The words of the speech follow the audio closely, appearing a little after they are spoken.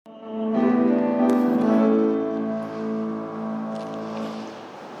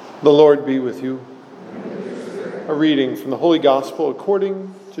The Lord be with you. A reading from the Holy Gospel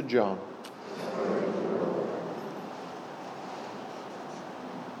according to John.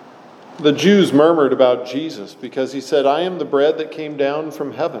 The Jews murmured about Jesus because he said, "I am the bread that came down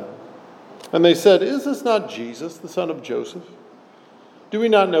from heaven." And they said, "Is this not Jesus, the son of Joseph? Do we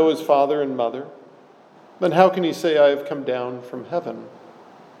not know his father and mother? Then how can he say, 'I have come down from heaven'?"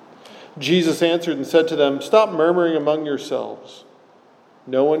 Jesus answered and said to them, "Stop murmuring among yourselves.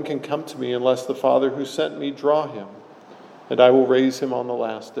 No one can come to me unless the Father who sent me draw him, and I will raise him on the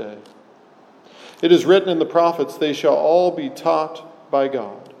last day. It is written in the prophets, they shall all be taught by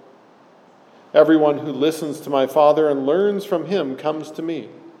God. Everyone who listens to my Father and learns from him comes to me.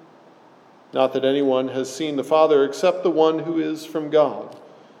 Not that anyone has seen the Father except the one who is from God.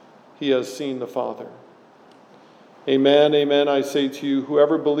 He has seen the Father. Amen, amen, I say to you,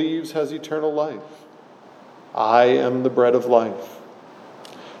 whoever believes has eternal life. I am the bread of life.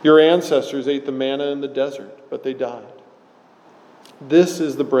 Your ancestors ate the manna in the desert, but they died. This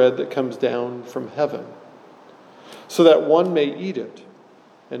is the bread that comes down from heaven, so that one may eat it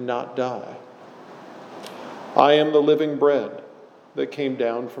and not die. I am the living bread that came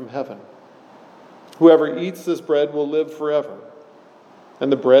down from heaven. Whoever eats this bread will live forever,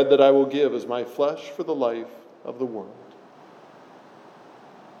 and the bread that I will give is my flesh for the life of the world.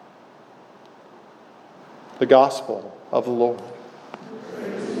 The Gospel of the Lord.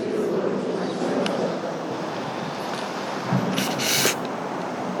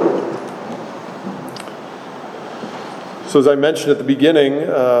 So as I mentioned at the beginning,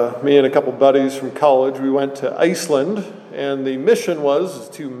 me and a couple buddies from college, we went to Iceland, and the mission was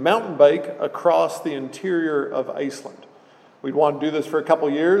to mountain bike across the interior of Iceland. We'd wanted to do this for a couple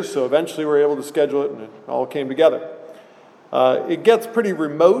years, so eventually we were able to schedule it, and it all came together. It gets pretty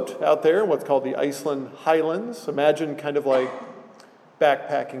remote out there in what's called the Iceland Highlands. Imagine kind of like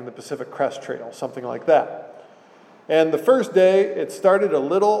backpacking the Pacific Crest Trail, something like that. And the first day, it started a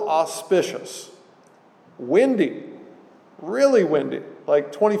little auspicious. Windy. Really windy,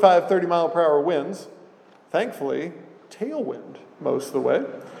 like 25, 30 mile per hour winds. Thankfully, tailwind most of the way.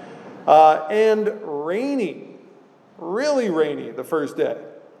 And rainy, really rainy the first day.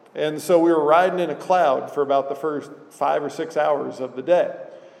 And so we were riding in a cloud for about the first 5 or 6 hours of the day.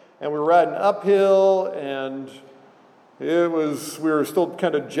 And we were riding uphill, and we were still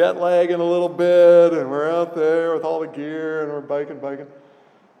kind of jet lagging a little bit, and we're out there with all the gear, and we're biking.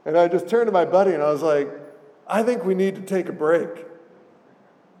 And I just turned to my buddy, and I was like, I think we need to take a break.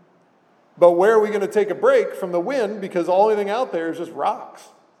 But where are we going to take a break from the wind? Because all anything out there is just rocks.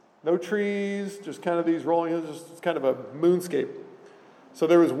 No trees, just kind of these rolling hills, just kind of a moonscape. So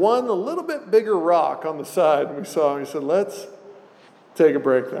there was one a little bit bigger rock on the side, and we saw, and he said, let's take a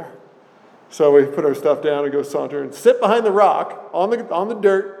break there. So we put our stuff down and go saunter and sit behind the rock on the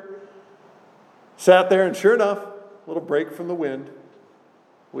dirt. Sat there, and sure enough, a little break from the wind.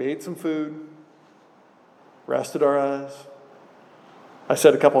 We ate some food. Rested our eyes. I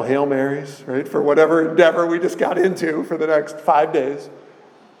said a couple Hail Marys, right, for whatever endeavor we just got into for the next 5 days.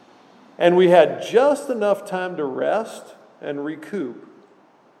 And we had just enough time to rest and recoup.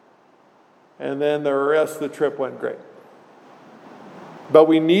 And then the rest of the trip went great. But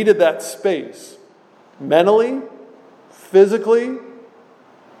we needed that space, mentally, physically,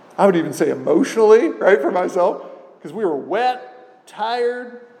 I would even say emotionally, right, for myself, because we were wet,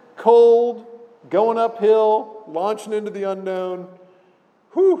 tired, cold, going uphill, launching into the unknown.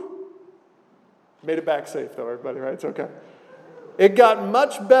 Whew. Made it back safe, though, everybody, right? It's okay. It got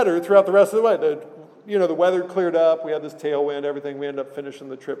much better throughout the rest of the way. The weather cleared up. We had this tailwind, everything. We ended up finishing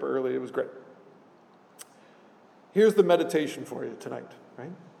the trip early. It was great. Here's the meditation for you tonight, right?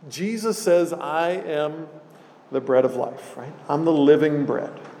 Jesus says, I am the bread of life, right? I'm the living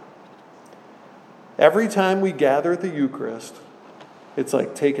bread. Every time we gather at the Eucharist, it's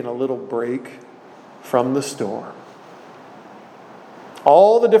like taking a little break from the storm.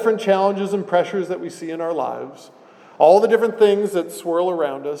 All the different challenges and pressures that we see in our lives, all the different things that swirl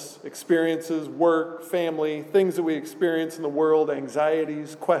around us, experiences, work, family, things that we experience in the world,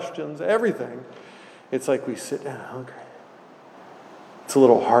 anxieties, questions, everything, it's like we sit down. Okay. It's a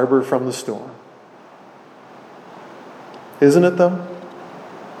little harbor from the storm. Isn't it, though?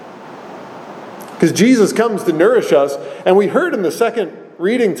 Because Jesus comes to nourish us, and we heard in the second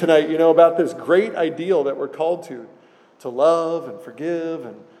reading tonight, about this great ideal that we're called to love and forgive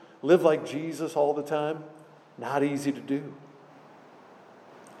and live like Jesus all the time. Not easy to do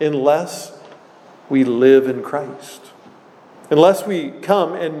unless we live in Christ, unless we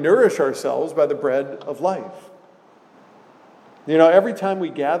come and nourish ourselves by the bread of life. Every time we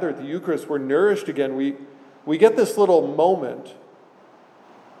gather at the Eucharist, we're nourished again. We get this little moment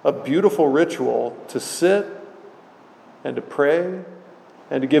a beautiful ritual to sit and to pray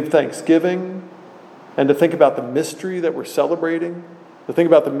and to give thanksgiving and to think about the mystery that we're celebrating, to think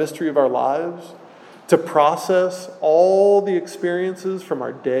about the mystery of our lives, to process all the experiences from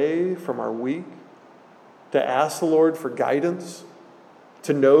our day, from our week, to ask the Lord for guidance,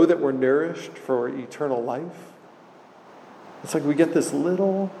 to know that we're nourished for eternal life. It's like we get this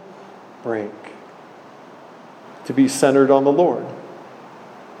little break to be centered on the Lord.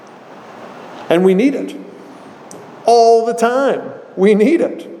 And we need it. All the time. We need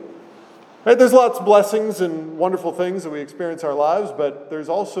it. Right? There's lots of blessings and wonderful things that we experience in our lives, but there's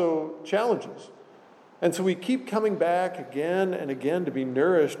also challenges. And so we keep coming back again and again to be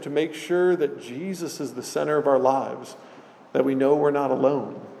nourished, to make sure that Jesus is the center of our lives, that we know we're not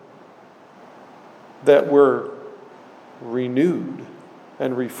alone, that we're renewed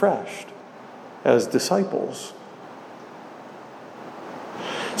and refreshed as disciples.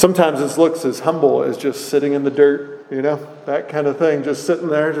 Sometimes this looks as humble as just sitting in the dirt, that kind of thing, just sitting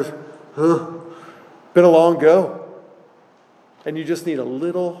there, just, been a long go. And you just need a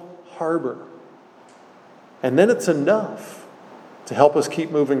little harbor. And then it's enough to help us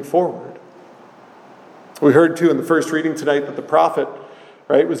keep moving forward. We heard too in the first reading tonight that the prophet,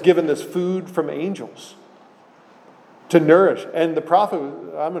 was given this food from angels to nourish. And the prophet,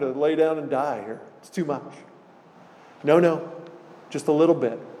 I'm going to lay down and die here. It's too much. No, just a little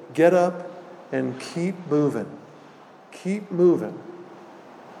bit. Get up and keep moving. Keep moving.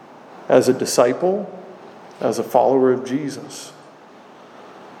 As a disciple, as a follower of Jesus.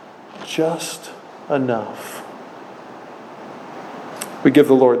 Just enough. We give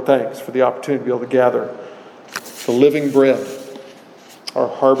the Lord thanks for the opportunity to be able to gather the living bread, our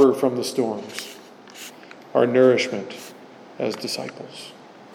harbor from the storms, our nourishment as disciples.